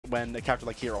when a character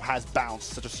like Hero has Bounce,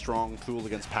 such a strong tool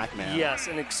against PacMan. Yes,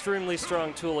 an extremely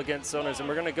strong tool against zoners, and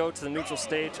we're going to go to the neutral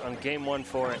stage on game 1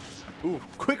 for it. Ooh,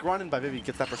 quick run-in by Vivi,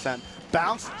 gets that percent.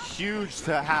 Bounce, huge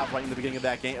to have right in the beginning of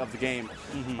that game.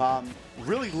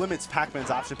 Really limits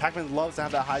PacMan's option. PacMan loves to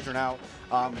have that Hydrant out.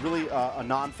 Really a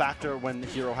non-factor when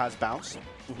Hero has Bounce.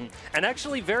 And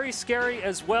actually very scary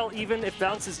as well, even if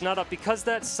Bounce is not up, because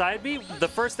that side B, the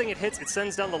first thing it hits, it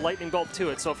sends down the lightning bolt to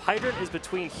it. So if Hydrant is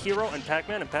between Hero and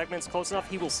PacMan's close enough,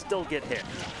 he will still get hit.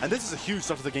 And this is a huge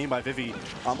start to the game by Vivi.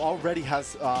 Already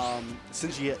has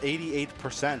Sinji at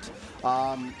 88%.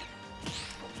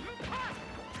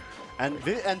 And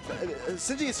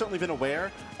Sinji has certainly been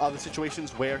aware of the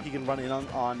situations where he can run in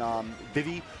on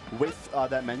Vivi with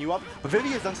that menu up. But Vivi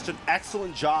has done such an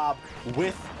excellent job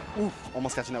with,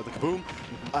 almost catching out with the kaboom.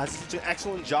 Such an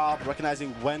excellent job recognizing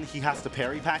when he has to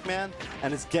parry PacMan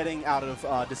and is getting out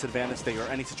of disadvantage state or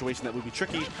any situation that would be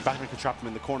tricky. PacMan can trap him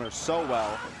in the corner so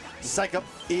well. Psych Up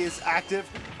is active.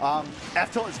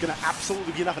 F-Tilt is going to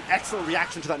absolutely be enough. An excellent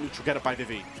reaction to that neutral get up by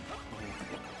Vivi.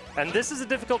 And this is a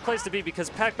difficult place to be because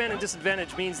PacMan in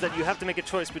disadvantage means that you have to make a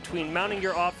choice between mounting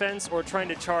your offense or trying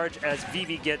to charge as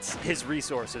Vivi gets his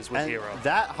resources with Hero.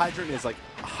 That Hydrant is like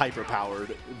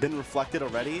hyper-powered, been reflected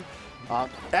already.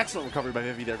 Excellent recovery by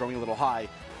Vivi there, going a little high.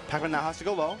 PacMan now has to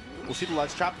go low. We'll see the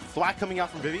ledge trap. Thwack coming out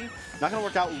from Vivi. Not going to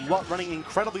work out, running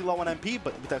incredibly low on MP,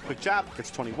 but with that quick jab,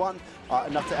 gets 21.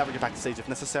 Enough to ever get back to stage if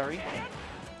necessary.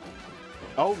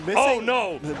 Oh, missing. Oh,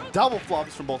 no. Double flubs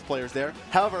from both players there.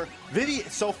 However, Vivi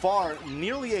so far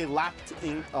nearly a lap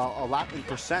in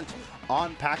percent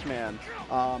on PacMan.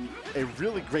 A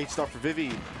really great start for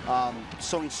Vivi,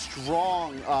 showing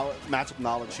strong matchup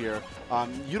knowledge here,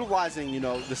 utilizing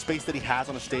the space that he has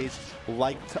on a stage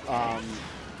like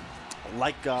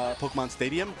Pokemon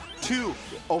Stadium to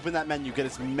open that menu, get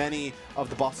as many of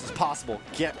the buffs as possible,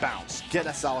 get Bounce, get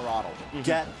Accelerado,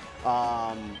 get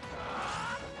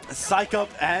Psych Up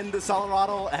and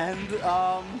Accelerado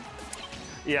and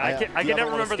yeah, I can never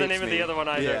remember the name of the other one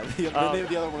either. Yeah, the name of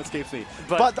the other one escapes me.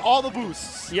 But all the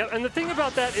boosts. Yeah, and the thing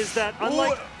about that is that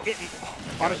unlike...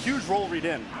 on a huge roll read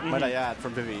in, might I add,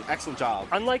 from Vivi. Excellent job.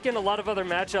 Unlike in a lot of other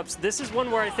matchups, this is one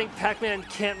where I think PacMan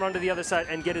can't run to the other side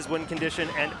and get his win condition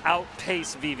and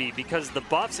outpace Vivi because the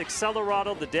buffs,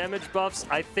 Accelerado, the damage buffs,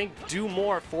 I think do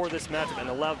more for this matchup and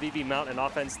allow Vivi mount an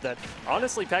offense that,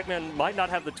 honestly, PacMan might not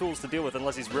have the tools to deal with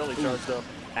unless he's really charged up.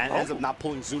 And ends up not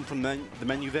pulling Zoom from the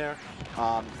menu there.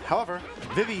 However,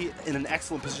 Vivi in an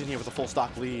excellent position here with a full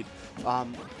stock lead.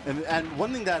 And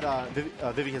one thing that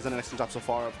Vivi has done an excellent job so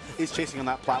far of is chasing on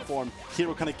that platform.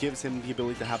 Hero kind of gives him the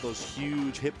ability to have those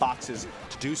huge hitboxes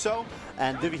to do so.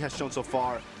 And Vivi has shown so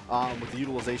far with the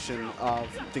utilization of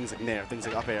things like Nair, things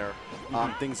like up air,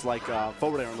 things like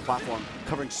forward air on the platform,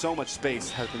 covering so much space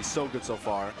has been so good so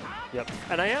far. Yep.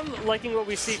 And I am liking what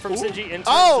we see from Sinji in terms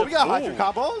of... we got Hydrant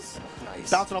combos. Nice.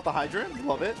 Bouncing off the Hydrant.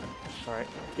 Love it. All right.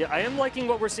 Yeah, I am liking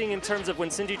what we're seeing in terms of when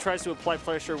Sinji tries to apply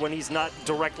pressure when he's not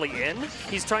directly in.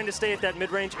 He's trying to stay at that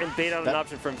mid-range and bait out an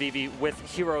option from Vivi with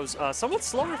Hero's somewhat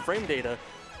slower frame data.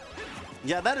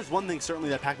 Yeah, that is one thing certainly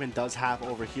that PacMan does have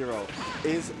over Hero,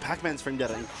 is PacMan's frame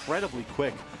data incredibly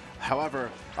quick. However,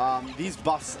 these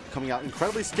buffs coming out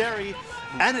incredibly scary,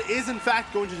 and it is in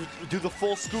fact going to do the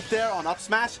full scoop there on up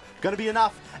smash, going to be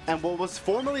enough. And what was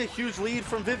formerly a huge lead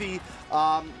from Vivi,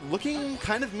 looking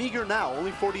kind of meager now,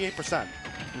 only 48%.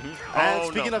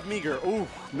 And speaking of meager,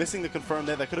 missing the confirm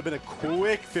there. That could have been a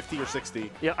quick 50 or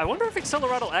 60. Yeah, I wonder if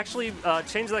Accelerado actually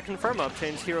changed that confirm up,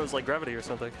 changed Heroes like Gravity or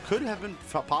something. Could have been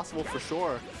possible for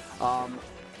sure.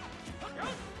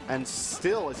 And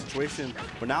still a situation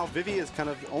where now Vivi is kind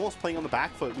of almost playing on the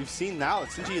back foot. We've seen now that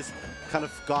Sinji has kind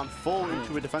of gone full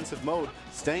into a defensive mode,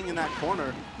 staying in that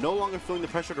corner, no longer feeling the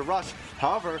pressure to rush.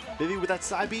 However, Vivi with that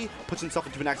side B puts himself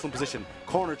into an excellent position.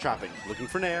 Corner trapping, looking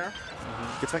for Nair,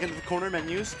 gets back into the corner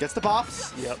menus, gets the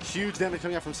buffs. Huge damage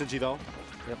coming out from Sinji though.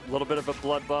 Yep, a little bit of a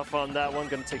blood buff on that one,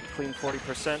 going to take a clean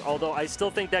 40%, although I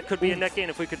still think that could be a net gain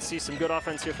if we could see some good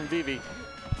offense here from Vivi.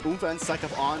 Oompa and Psych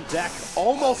Up on deck,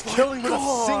 almost killing with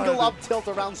a single up tilt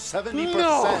around 70%.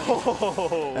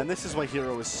 No! And this is why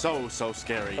Hero is so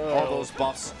scary. All those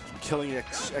buffs killing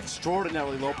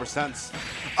extraordinarily low percents.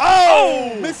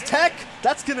 Oh! Miss Tech!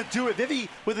 That's going to do it. Vivi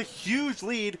with a huge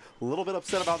lead. A little bit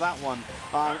upset about that one.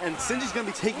 And Sinji's going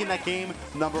to be taking that game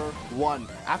 #1.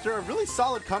 After a really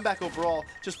solid comeback overall,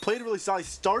 just played really solid.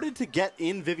 Started to get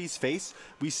in Vivi's face.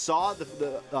 We saw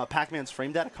the PacMan's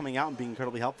frame data coming out and being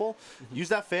incredibly helpful. Use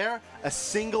that fair. A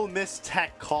single miss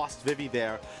tech cost Vivi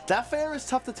there. That fair is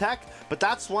tough to tech, but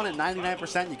that's one at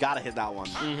 99%. You got to hit that one.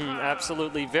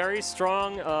 Absolutely. Very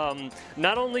strong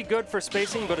Not only good for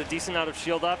spacing, but a decent out of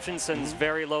shield option. Sends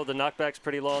very low. The knockback's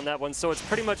pretty low on that one. So it's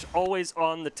pretty much always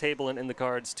on the table and in the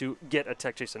cards to get a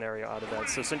tech chase scenario out of that.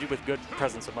 So Sinji with good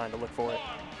presence of mind to look for it.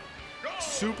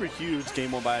 Super huge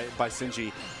game one by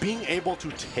Sinji. Being able to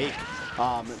take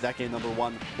that game number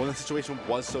one when the situation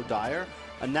was so dire.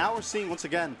 And now we're seeing, once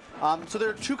again, so there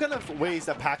are two kind of ways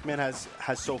that PacMan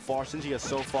has so far, Sinji has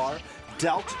so far,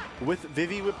 dealt with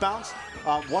Vivi with bounce.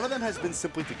 One of them has been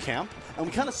simply to camp, and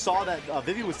we kind of saw that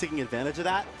Vivi was taking advantage of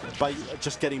that by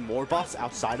just getting more buffs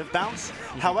outside of bounce.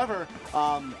 However,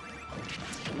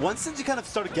 once Sinji kind of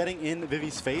started getting in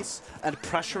Vivi's face and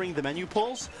pressuring the menu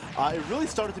pulls, it really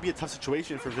started to be a tough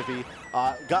situation for Vivi.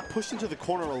 Got pushed into the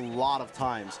corner a lot of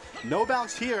times. No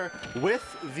bounce here with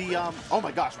the, oh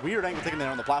my gosh, weird angle taken there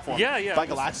on the platform by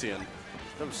Galaxian.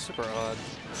 That was super odd.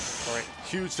 All right.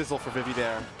 Huge sizzle for Vivi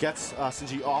there. Gets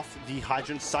Sinji off the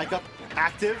hydrant. Psych up,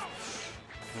 active.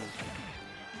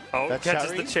 Oh, that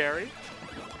catches the cherry.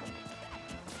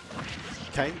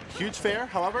 Okay, huge fair.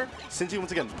 However, Sinji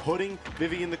once again putting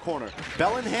Vivi in the corner.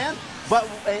 Bell in hand, but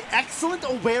an excellent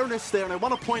awareness there. And I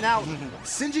want to point out,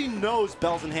 Sinji knows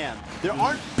Bell's in hand. There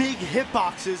aren't big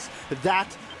hitboxes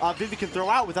that Vivi can throw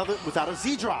out without a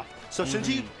Z drop. So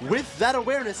Sinji, with that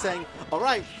awareness, saying, all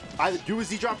right, either do a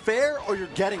Z drop fair or you're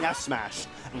getting F smash.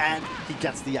 And he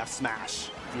gets the F smash.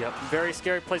 Yep, very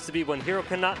scary place to be. When Hero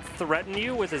cannot threaten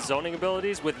you with his zoning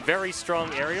abilities with very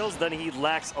strong aerials, then he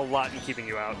lacks a lot in keeping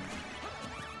you out.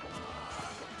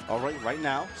 All right, right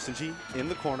now, Sinji in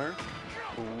the corner.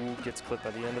 Ooh, gets clipped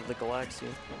by the end of the Galaxian.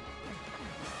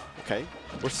 Okay,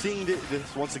 we're seeing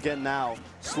this once again now.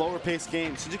 Slower paced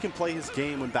game. Sinji can play his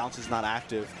game when bounce is not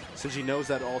active. Sinji knows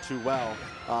that all too well.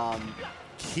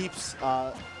 Keeps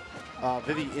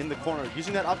Vivi in the corner,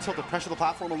 using that up tilt to pressure the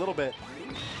platform a little bit.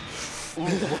 Ooh,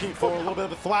 looking for a little bit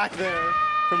of a thwack there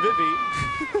from Vivi.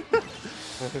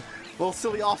 Little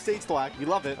silly offstage thwack. We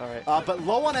love it. All right. But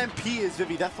low on MP is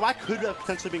Vivi. That thwack could have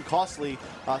potentially been costly.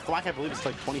 Thwack, I believe, is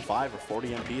like 25 or 40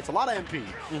 MP. It's a lot of MP.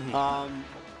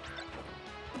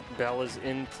 Bell is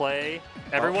in play.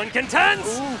 Everyone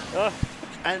contends!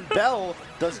 And Bell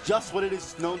does just what it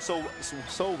is known so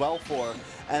well for,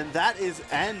 and that is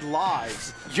end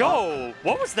lives. Yo,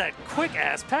 what was that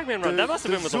quick-ass PacMan run? That must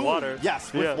have been with the water.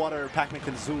 Yes, with water, PacMan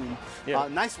can zoom. Yeah.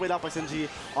 Nice weight out by Sinji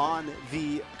on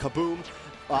the kaboom.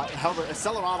 However,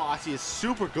 Accelerado actually is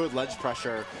super good ledge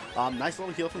pressure. Nice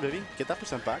little heal from Vivi. Get that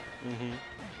percent back.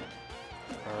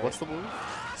 Right. What's the move?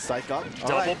 Psych up.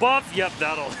 Double buff? Yep,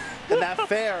 that'll. And that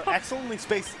fair, excellently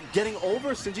spaced, getting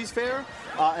over Sinji's fair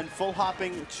and full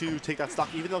hopping to take that stock.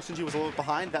 Even though Sinji was a little bit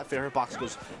behind, that fair hitbox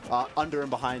goes under and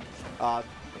behind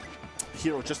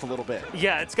Hero just a little bit.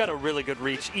 Yeah, it's got a really good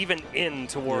reach, even in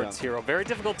towards Hero. Very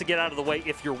difficult to get out of the way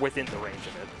if you're within the range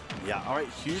of it. Yeah, all right,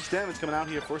 huge damage coming out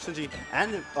here for Sinji,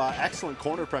 and excellent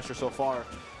corner pressure so far.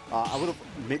 I would have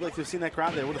maybe like to have seen that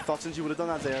grab there. I would have thought Sinji would have done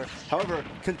that there. However,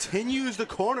 continues the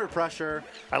corner pressure.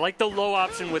 I like the low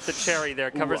option with the cherry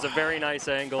there. Covers a very nice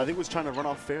angle. I think was trying to run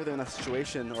off fair there in that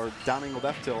situation, or down angle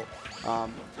F tilt.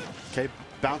 Okay,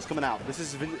 bounce coming out. This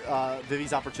is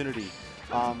Vivi's opportunity.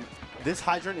 This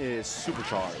hydrant is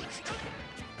supercharged.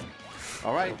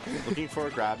 All right, looking for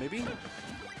a grab maybe.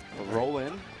 Roll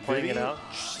in. Playing it out.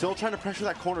 Still trying to pressure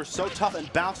that corner, so tough,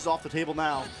 and bounces off the table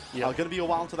now. Going to be a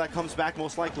while until that comes back,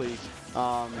 most likely.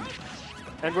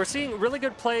 And we're seeing really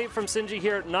good play from Sinji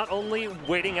here, not only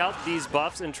waiting out these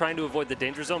buffs and trying to avoid the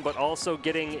danger zone, but also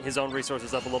getting his own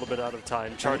resources up a little bit out of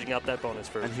time, charging out that bonus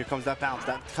first. And here comes that bounce.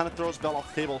 That kind of throws Bell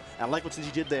off the table. And I like what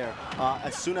Sinji did there.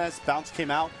 As soon as bounce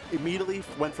came out, immediately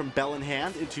went from Bell in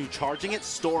hand into charging it,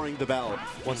 storing the Bell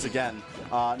once again,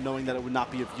 knowing that it would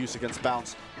not be of use against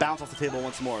bounce. Bounce off the table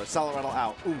once more. Accelerado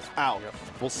out. Oomph out.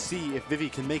 We'll see if Vivi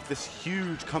can make this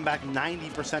huge comeback,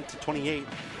 90% to 28.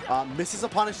 Misses a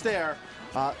punish there.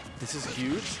 This is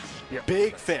huge.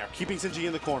 Big fair, keeping Sinji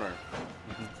in the corner.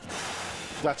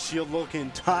 That shield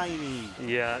looking tiny.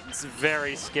 Yeah, it's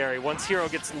very scary. Once Hero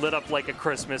gets lit up like a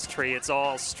Christmas tree, it's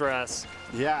all stress.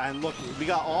 Yeah, and look, we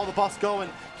got all the buffs going.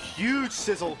 Huge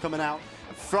sizzle coming out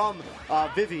from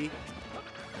Vivi.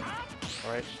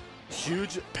 All right.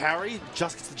 Huge parry,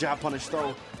 just gets the jab punish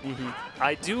though.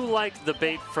 I do like the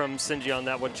bait from Sinji on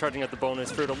that one, charging out the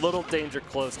bonus fruit. A little danger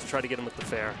close to try to get him with the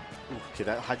fair. Okay,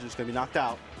 that hydrant's gonna be knocked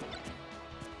out.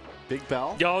 Big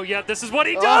Bell. Yo, yeah, this is what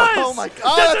he does! Oh my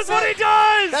god! This is what he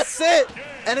does! That's it!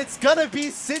 And it's gonna be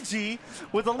Sinji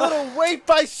with a little weight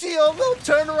by shield, little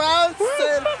turnaround,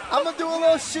 saying, I'm gonna do a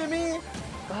little shimmy,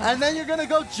 and then you're gonna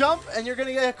go jump, and you're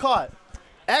gonna get caught.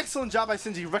 Excellent job by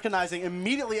Sinji, recognizing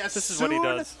immediately as this is what he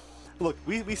does. Look,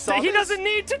 we saw He this. doesn't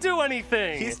need to do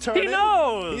anything. He's turning. He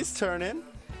knows. He's turning.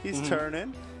 He's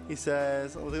turning. He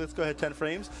says, oh, let's go ahead 10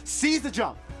 frames. Sees the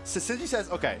jump. So Sinji says,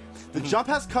 okay, the jump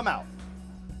has come out.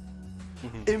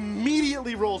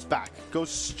 Immediately rolls back. Goes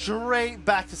straight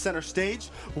back to center stage.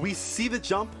 We see the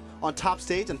jump on top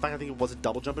stage. In fact, I think it was a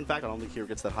double jump, in fact. I don't think Hero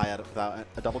gets that high out without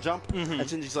a double jump. And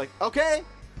Sinji's like, okay,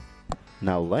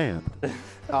 now land.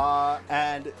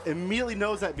 And immediately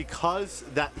knows that because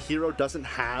that Hero doesn't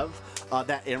have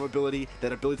that air mobility,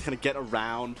 that ability to kind of get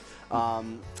around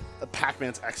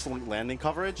PacMan's excellent landing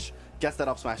coverage, gets that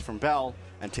up smash from Bell,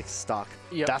 and takes stock.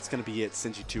 Yep. That's going to be it.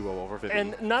 Sinji 2-0 over Vivi.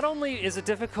 And not only is it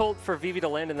difficult for Vivi to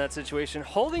land in that situation,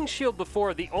 holding shield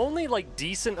before, the only like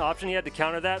decent option he had to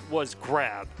counter that was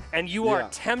grab. And you are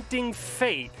tempting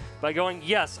fate by going,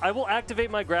 yes, I will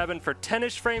activate my grab, and for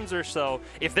 10-ish frames or so,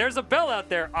 if there's a Bell out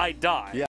there, I die. Yeah.